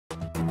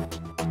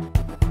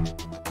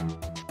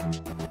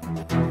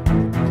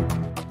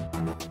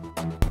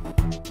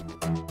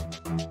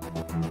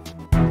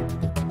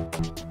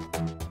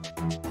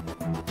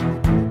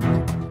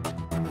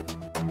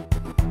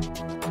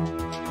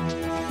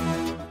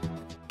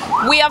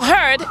We have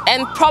heard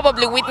and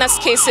probably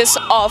witnessed cases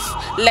of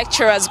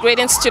lecturers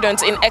grading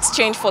students in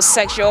exchange for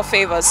sexual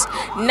favors.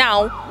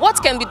 Now,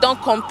 what can be done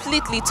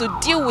completely to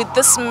deal with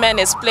this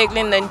menace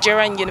plaguing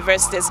Nigerian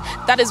universities?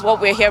 That is what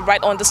we're here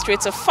right on the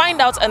street to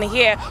find out and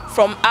hear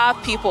from our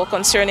people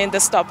concerning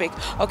this topic.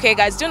 Okay,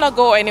 guys, do not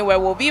go anywhere.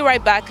 We'll be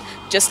right back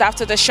just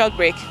after the short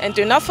break. And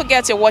do not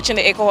forget you're watching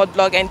the EcoHot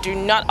blog, and do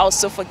not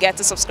also forget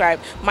to subscribe.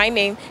 My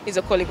name is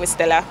Okoligwe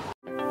Stella.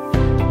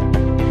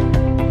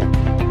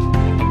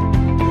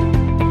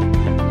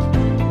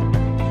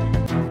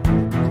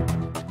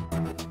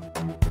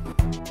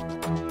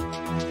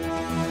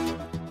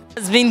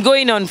 It's been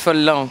going on for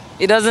long.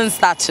 It doesn't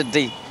start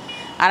today.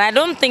 And I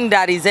don't think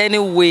there is any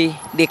way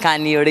they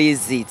can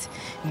erase it.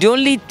 The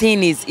only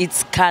thing is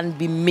it can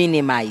be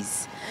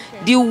minimized.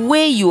 Okay. The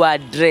way you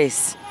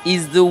address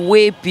is the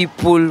way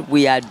people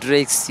will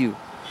address you.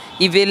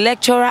 If a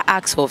lecturer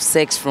asks for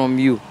sex from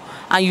you,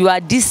 and you are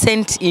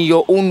decent in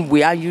your own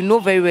way, and you know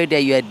very well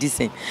that you are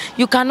decent,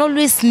 you can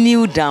always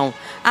kneel down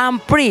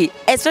and pray,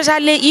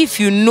 especially if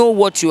you know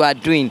what you are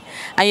doing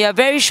and you are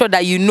very sure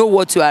that you know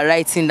what you are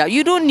writing down.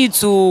 You don't need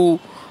to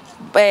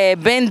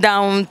bend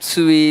down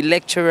to a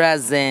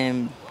lecturer's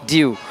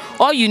deal.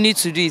 All you need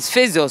to do is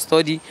face your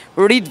study,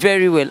 read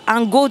very well,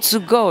 and go to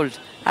God,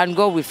 and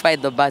God will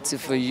fight the battle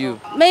for you.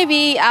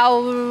 Maybe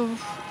I'll,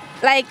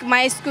 like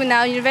my school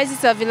now,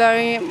 University of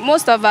Ilorin,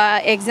 most of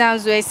our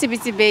exams were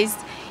CBT based.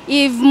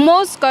 If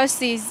most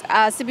courses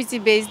are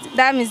CBT based,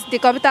 that means the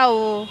computer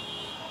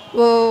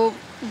will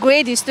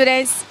grade the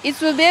students.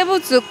 It will be able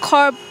to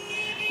curb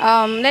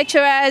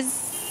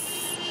lecturers'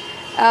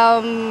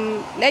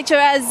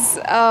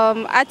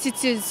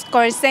 attitudes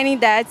concerning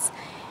that.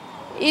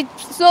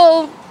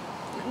 So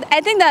I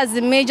think that's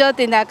the major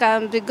thing that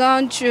can be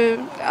gone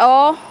through.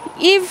 Or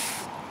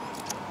if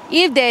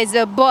there is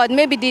a board,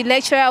 maybe the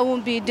lecturer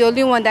won't be the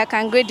only one that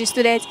can grade the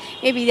students.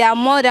 Maybe there are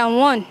more than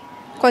one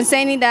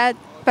concerning that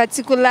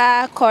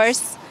particular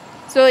course.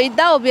 So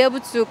that will be able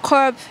to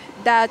curb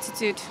that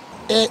attitude.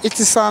 It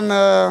is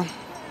an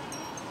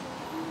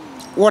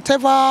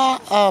whatever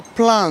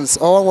plans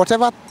or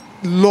whatever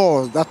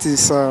law that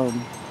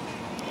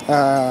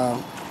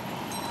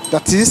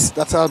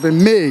has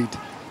been made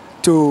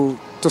to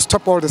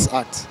stop all this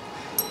act.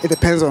 It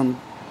depends on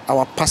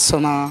our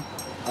personal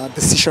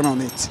decision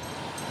on it.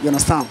 You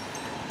understand?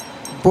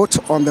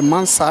 Both on the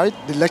man's side,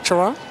 the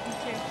lecturer,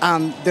 okay,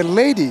 and the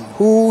lady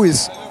who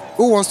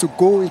wants to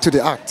go into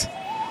the act.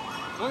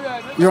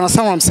 You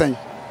understand what I'm saying?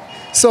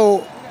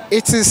 So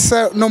it is,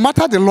 no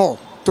matter the law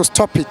to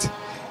stop it,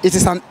 it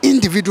is an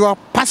individual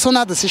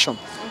personal decision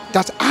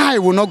that I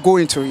will not go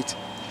into it.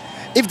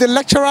 If the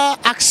lecturer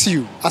asks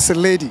you as a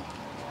lady,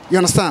 you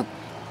understand,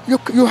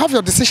 you have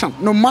your decision,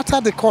 no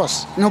matter the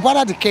course, no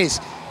matter the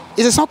case.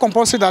 It is not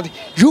compulsory that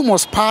you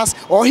must pass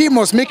or he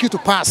must make you to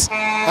pass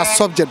a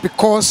subject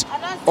because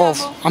of,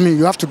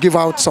 you have to give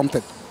out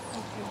something.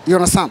 You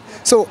understand?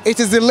 So it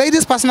is the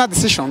lady's personal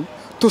decision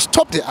to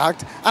stop the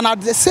act, and at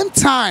the same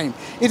time,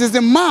 it is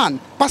the man's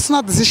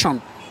personal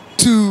decision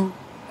to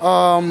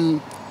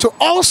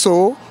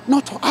also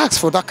not to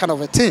ask for that kind of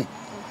a thing.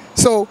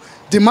 So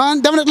the man,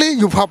 definitely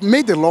you have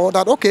made the law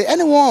that, okay,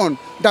 anyone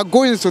that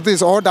goes into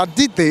this or that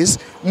did this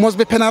must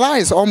be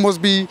penalized or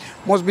must be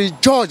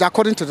judged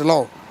according to the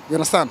law. You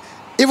understand?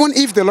 Even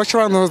if the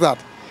lecturer knows that,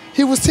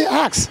 he will still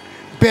ask.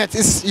 But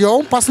it's your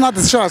own personal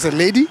decision as a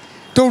lady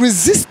to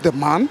resist the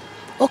man.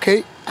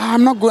 Okay,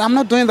 I'm not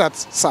doing that,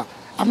 sir.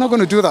 I'm not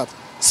going to do that.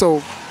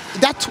 So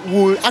that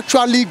will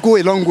actually go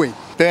a long way.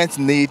 Parents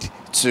need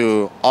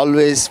to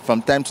always,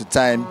 from time to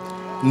time,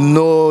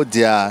 know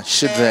their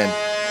children,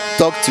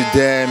 talk to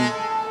them,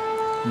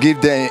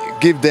 give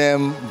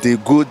them the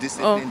good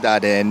discipline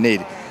that they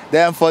need.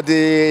 Then for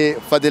the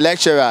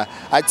lecturer,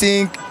 I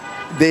think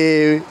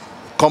the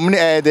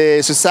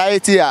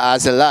society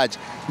as a large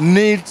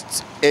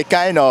needs a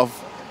kind of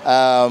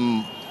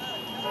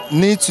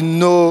need to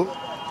know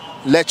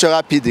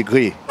lecturer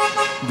pedigree.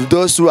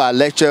 Those who are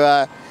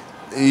lecturer,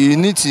 the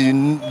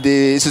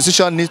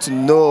institution needs to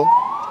know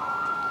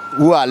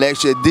who are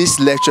this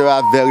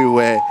lecturer very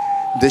well.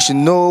 They should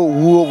know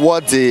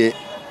what they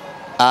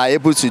are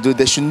able to do.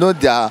 They should know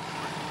their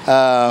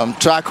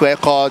track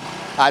record.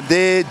 Are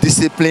they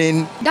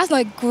disciplined? That's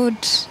not a good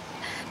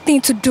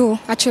thing to do,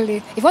 actually.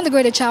 If you want to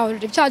grade a child,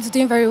 if the child is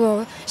doing very well,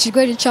 you should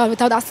grade the child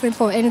without asking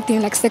for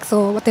anything like sex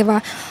or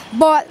whatever.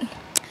 But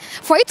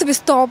for it to be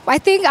stopped, I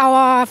think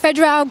our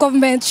federal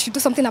government should do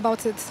something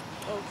about it.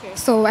 Okay.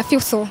 So I feel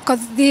so,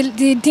 because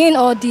the dean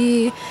or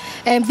the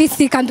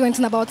VC can't do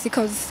anything about it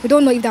because we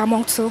don't know if they're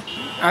among two.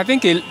 I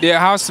think there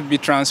has to be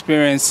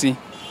transparency.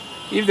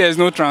 If there's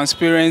no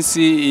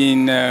transparency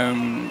in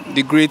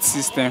the grade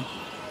system,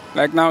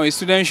 like now, a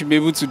student should be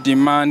able to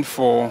demand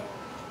for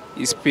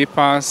his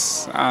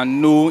papers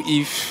and know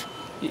if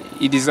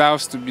he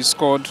deserves to be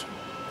scored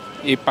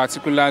a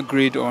particular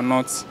grade or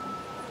not.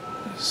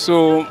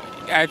 So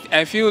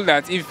I feel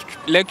that if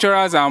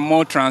lecturers are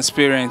more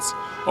transparent,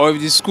 or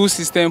if the school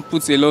system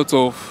puts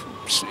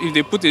if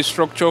they put a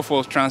structure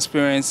for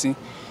transparency,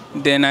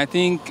 then I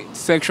think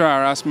sexual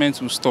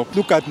harassment will stop.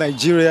 Look at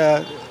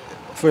Nigeria,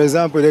 for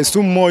example, there's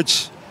too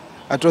much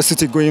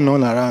atrocity going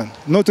on around,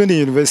 not only in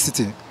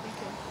university,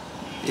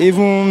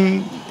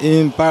 even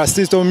in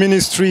parastatal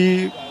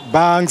ministry,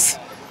 banks.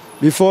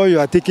 Before you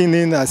are taken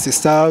in as a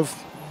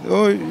staff,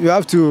 you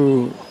have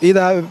to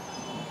either,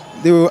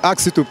 they will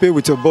ask you to pay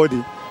with your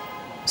body.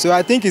 So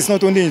I think it's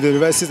not only in the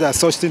university that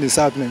such thing is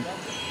happening.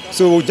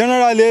 So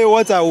generally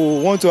what I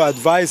would want to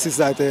advise is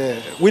that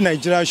we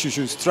Nigerians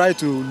should try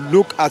to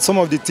look at some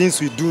of the things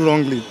we do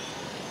wrongly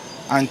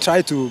and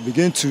try to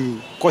begin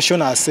to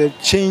caution ourselves,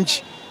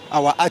 change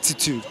our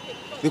attitude.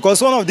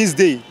 Because one of these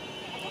days,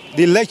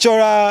 the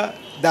lecturer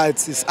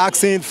that is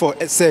asking for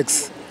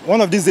sex,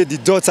 one of these days the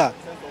daughter,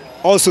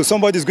 also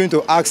somebody is going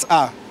to ask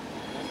her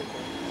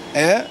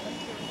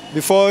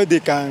before they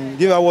can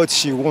give her what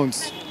she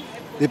wants.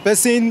 The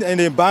person in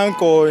a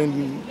bank or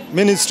in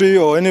ministry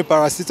or any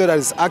parastatal that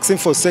is asking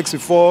for sex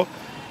before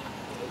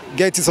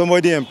getting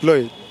somebody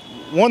employed,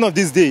 one of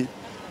these days,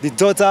 the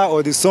daughter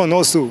or the son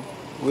also,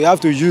 we have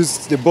to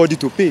use the body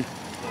to pay.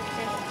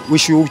 We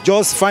should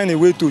just find a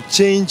way to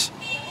change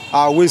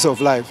our ways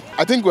of life.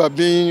 I think we are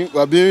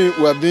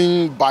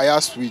being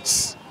biased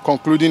with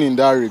concluding in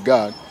that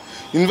regard.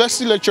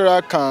 University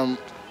lecturer can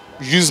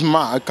use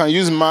mark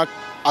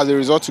as a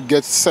result to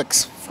get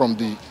sex from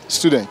the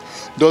student.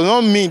 Does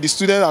not mean the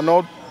students are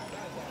not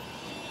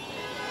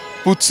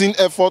putting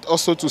effort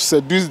also to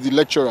seduce the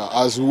lecturer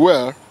as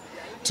well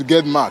to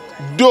get mark.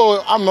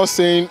 Though I'm not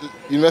saying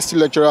university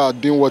lecturers are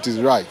doing what is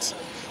right.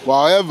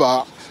 But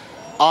however,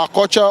 our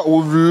culture,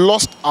 we've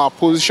lost our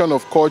position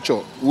of culture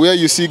where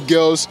you see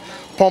girls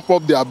pump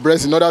up their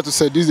breasts in order to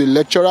seduce a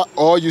lecturer,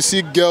 or you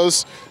see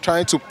girls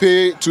trying to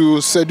pay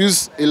to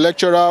seduce a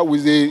lecturer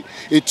with a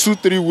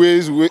 2-3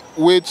 ways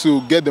way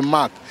to get the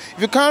mark.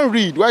 If you can't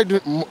read,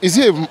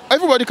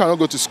 everybody cannot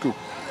go to school.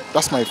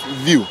 That's my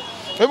view.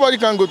 Everybody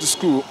can go to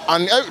school,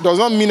 and it does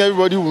not mean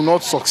everybody will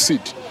not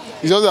succeed.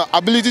 It's just the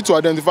ability to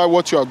identify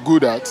what you are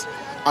good at,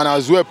 and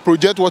as well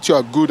project what you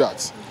are good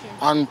at,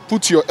 and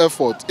put your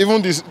effort.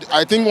 Even this,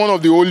 I think one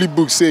of the holy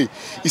books he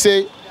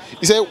say,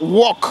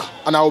 walk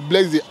and I will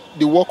bless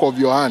the work of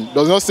your hand.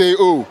 Does not say,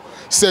 oh,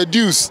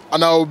 seduce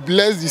and I will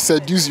bless the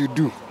seduce you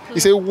do.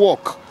 He say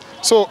walk.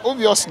 So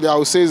obviously I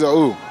will say that,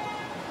 oh,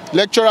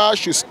 lecturers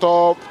should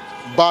stop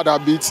bad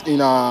habits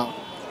in a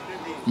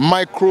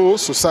micro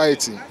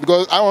society,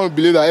 because I want to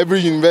believe that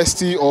every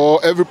university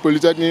or every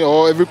polytechnic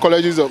or every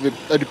colleges of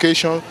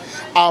education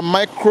are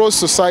micro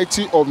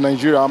society of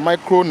Nigeria,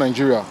 micro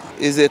Nigeria.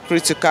 Is a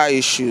critical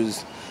issue.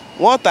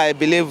 What I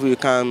believe we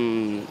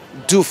can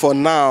do for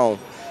now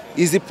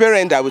is the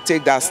parent that will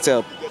take that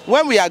step.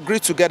 When we agree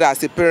together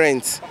as a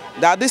parent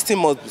that this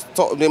thing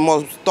they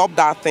must stop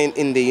that thing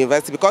in the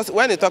university, because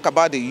when they talk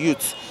about the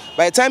youth,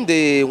 by the time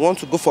they want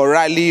to go for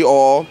rally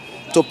or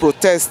to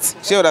protest,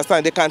 you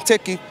understand, they can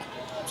take it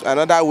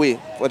another way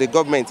for the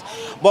government.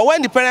 But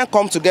when the parents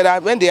come together,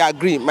 when they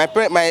agree,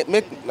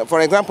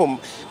 for example,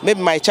 maybe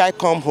my child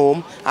come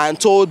home and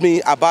told me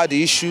about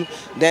the issue,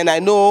 then I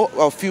know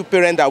a few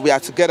parents that we are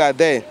together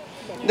there.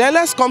 Then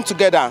let's come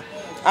together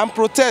and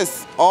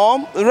protest or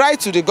write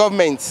to the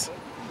government,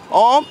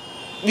 or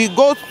we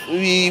go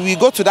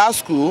to that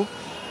school.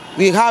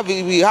 We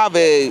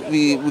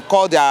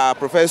call their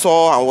professor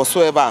and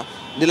whatsoever.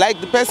 They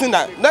like the person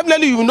that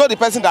definitely you know the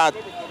person that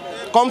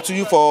come to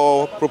you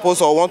for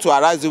proposal or want to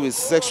harass you with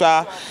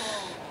sexual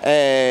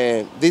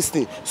this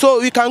thing. So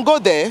we can go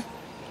there,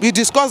 we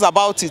discuss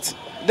about it,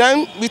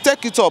 then we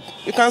take it up.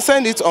 You can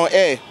send it on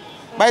air.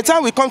 By the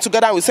time we come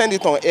together and we send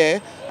it on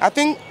air, I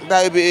think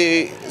there will be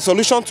a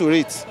solution to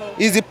it.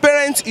 It's the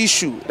parent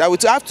issue that we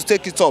have to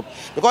take it up,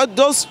 because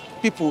those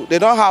people, they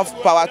don't have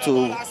power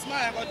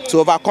to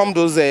overcome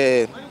those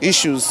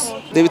issues.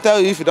 They will tell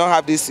you if you don't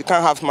have this, you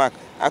can't have mark.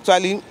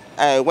 Actually,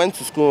 I went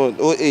to school at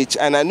OH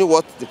and I knew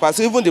what the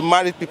person, even the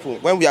married people,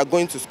 when we are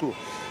going to school,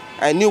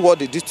 I knew what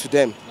they did to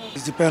them.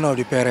 It depends on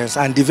the parents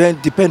and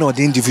depend on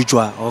the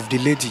individual of the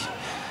lady.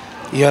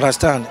 You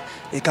understand?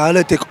 You can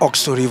only take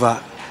ox to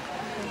river,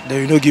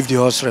 then you don't give the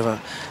horse river.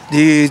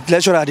 The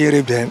lecturer, they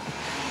rape them.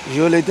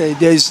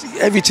 There's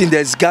everything,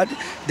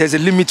 there's a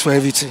limit for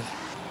everything.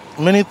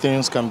 Many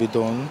things can be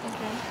done,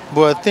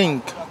 but I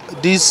think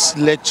these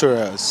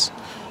lecturers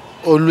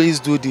always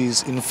do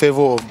this in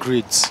favor of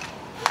grades.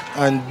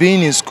 And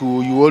being in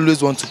school, you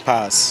always want to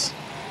pass,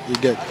 you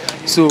get.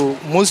 So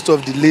most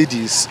of the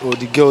ladies or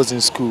the girls in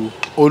school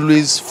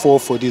always fall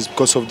for this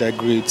because of their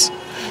grades.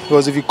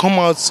 Because if you come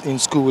out in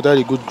school without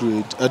a good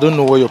grade, I don't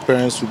know what your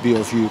parents will be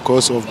of you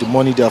because of the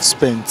money they have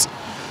spent.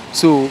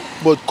 So,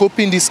 but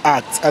coping this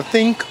act, I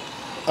think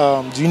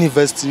the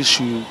university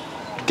should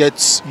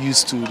get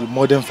used to the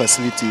modern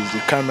facilities, the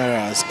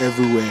cameras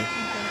everywhere.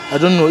 I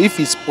don't know if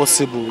it's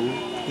possible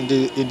in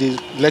the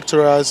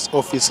lecturers'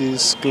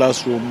 offices,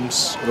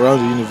 classrooms, around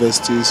the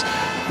universities,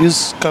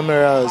 use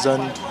cameras,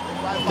 and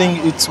I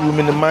think it will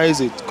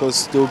minimize it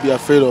because they will be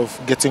afraid of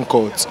getting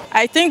caught.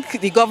 I think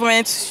the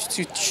government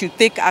should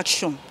take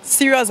action,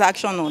 serious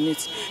action on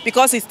it,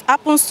 because it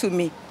happens to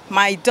me.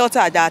 My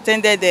daughter that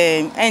attended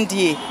the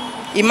NDA,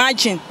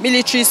 Imagine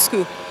military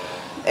school,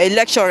 a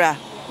lecturer,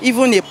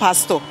 even a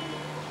pastor,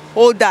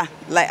 older.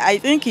 Like I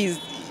think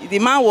the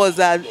man was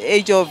at the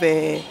age of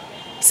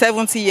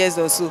 70 years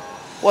or so,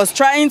 was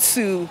trying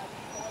to,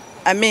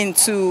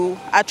 to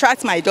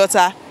attract my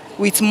daughter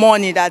with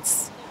money that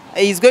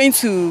he's going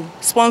to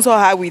sponsor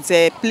her with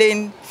a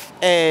plane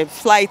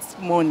flight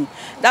money.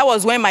 That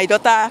was when my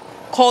daughter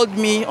called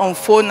me on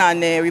phone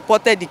and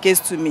reported the case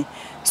to me.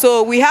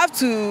 So we have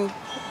to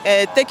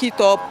take it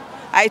up.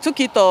 I took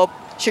it up.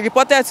 She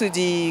reported to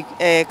the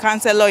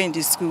counselor in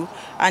the school,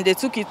 and they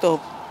took it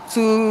up.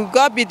 To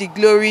God be the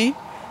glory,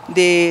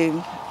 they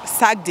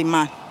sacked the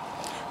man.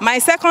 My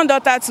second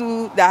daughter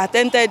too, that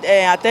attended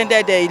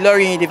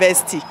Ilorin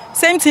University,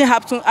 same thing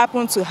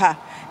happened to her.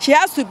 She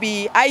has to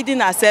be hiding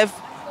herself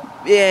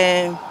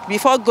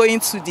before going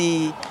to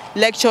the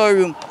lecture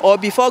room or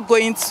before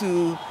going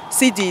to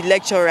see the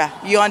lecturer.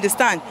 You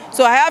understand?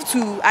 So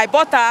I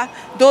bought her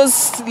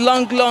those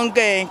long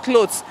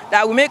clothes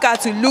that will make her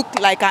to look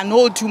like an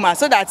old woman,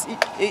 so that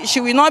she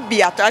will not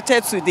be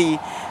attracted to the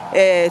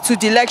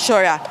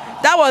lecturer.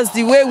 That was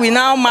the way we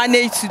now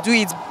managed to do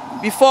it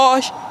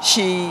before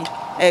she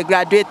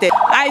graduated.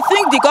 I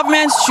think the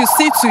government should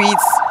see to it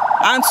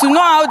and to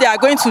know how they are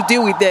going to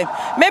deal with them.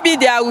 Maybe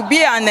there will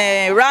be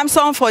an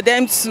ransom for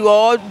them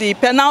or the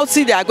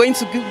penalty they are going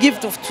to give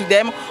to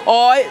them,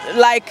 or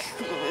like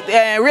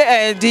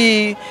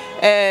the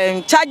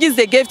charges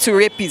they gave to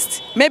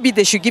rapists. Maybe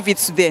they should give it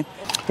to them.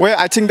 Well,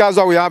 I think that's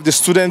why we have the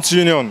student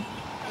union.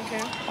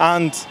 Okay.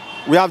 And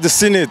we have the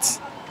Senate.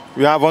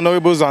 We have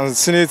honorables and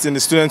Senate in the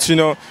student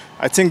union.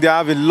 I think they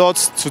have a lot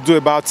to do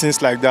about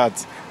things like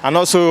that. And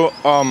also,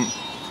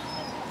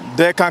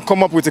 they can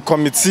come up with a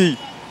committee,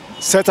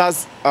 set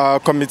as a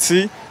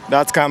committee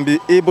that can be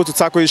able to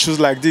tackle issues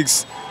like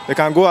this. They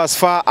can go as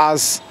far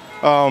as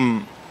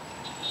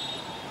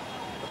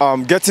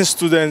getting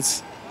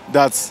students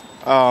that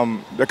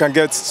they can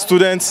get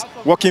students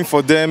working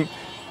for them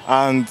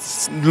and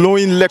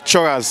knowing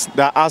lecturers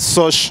that have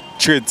such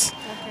traits.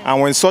 Okay.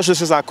 And when such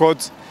issues are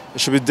caught, it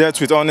should be dealt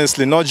with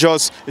honestly, not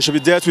just, it should be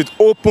dealt with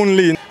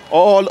openly.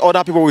 All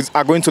other people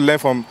are going to learn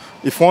from.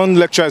 If one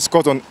lecturer is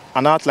caught on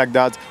an art like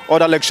that,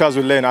 other lecturers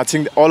will learn. I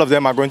think all of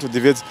them are going to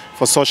debate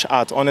for such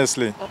art,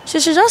 honestly. She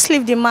should just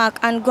leave the mark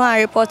and go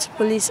and report to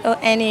police or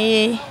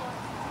anybody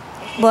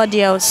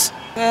else.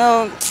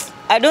 Well,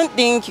 I don't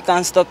think you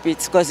can stop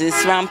it because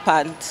it's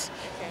rampant.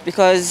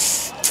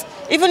 Because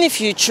even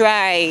if you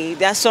try,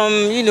 there are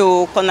some,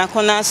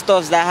 corner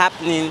stuff that are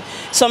happening.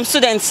 Some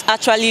students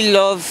actually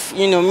love,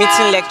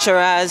 meeting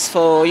lecturers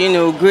for,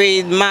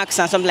 grade, marks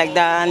and something like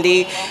that, and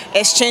they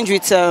exchange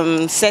with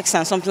sex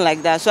and something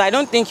like that. So I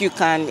don't think you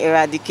can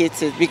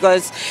eradicate it,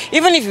 because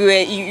even if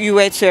you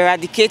were to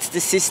eradicate the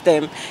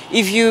system,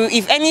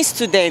 if any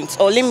student,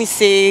 or let me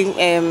say,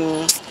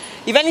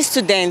 if any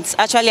student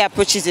actually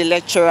approaches a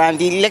lecturer and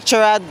the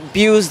lecturer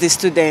bills the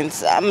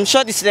students, I'm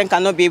sure the student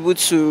cannot be able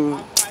to,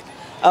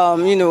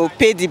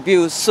 pay the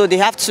bills. So they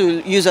have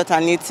to use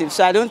alternatives.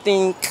 So I don't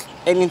think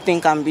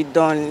anything can be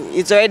done.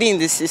 It's already in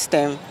the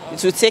system.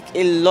 It will take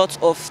a lot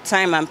of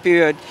time and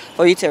period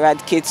for you to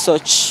eradicate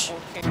such.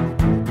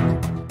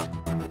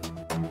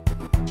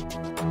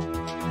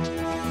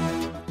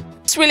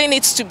 This really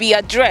needs to be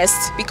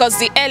addressed, because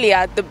the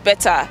earlier the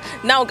better.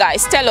 Now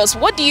guys, tell us,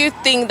 what do you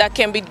think that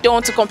can be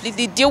done to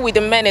completely deal with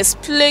the menace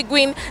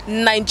plaguing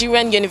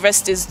Nigerian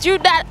universities? Do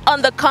that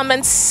on the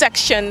comment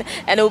section,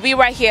 and we'll be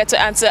right here to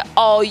answer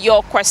all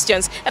your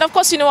questions. And of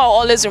course, I'll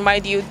always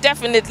remind you,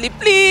 definitely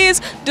please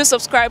do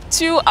subscribe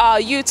to our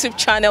YouTube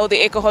channel,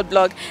 the EcoHot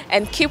Blog,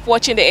 and keep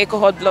watching the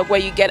EcoHot Blog, where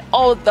you get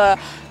all the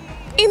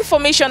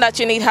information that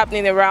you need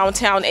happening around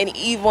town and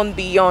even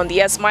beyond.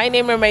 Yes, my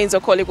name remains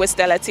Okoligwe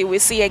Stella T. We'll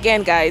see you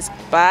again, guys.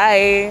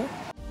 Bye.